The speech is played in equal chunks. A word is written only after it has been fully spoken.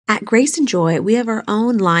At Grace and Joy, we have our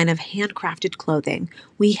own line of handcrafted clothing.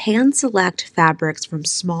 We hand select fabrics from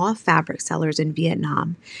small fabric sellers in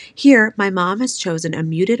Vietnam. Here, my mom has chosen a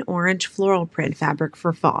muted orange floral print fabric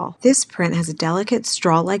for fall. This print has a delicate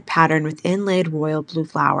straw-like pattern with inlaid royal blue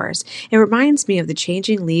flowers. It reminds me of the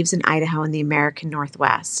changing leaves in Idaho and the American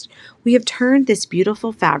Northwest. We have turned this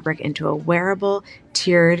beautiful fabric into a wearable,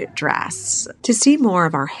 tiered dress. To see more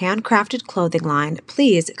of our handcrafted clothing line,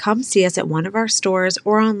 please come see us at one of our stores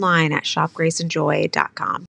or online at shopgraceandjoy.com.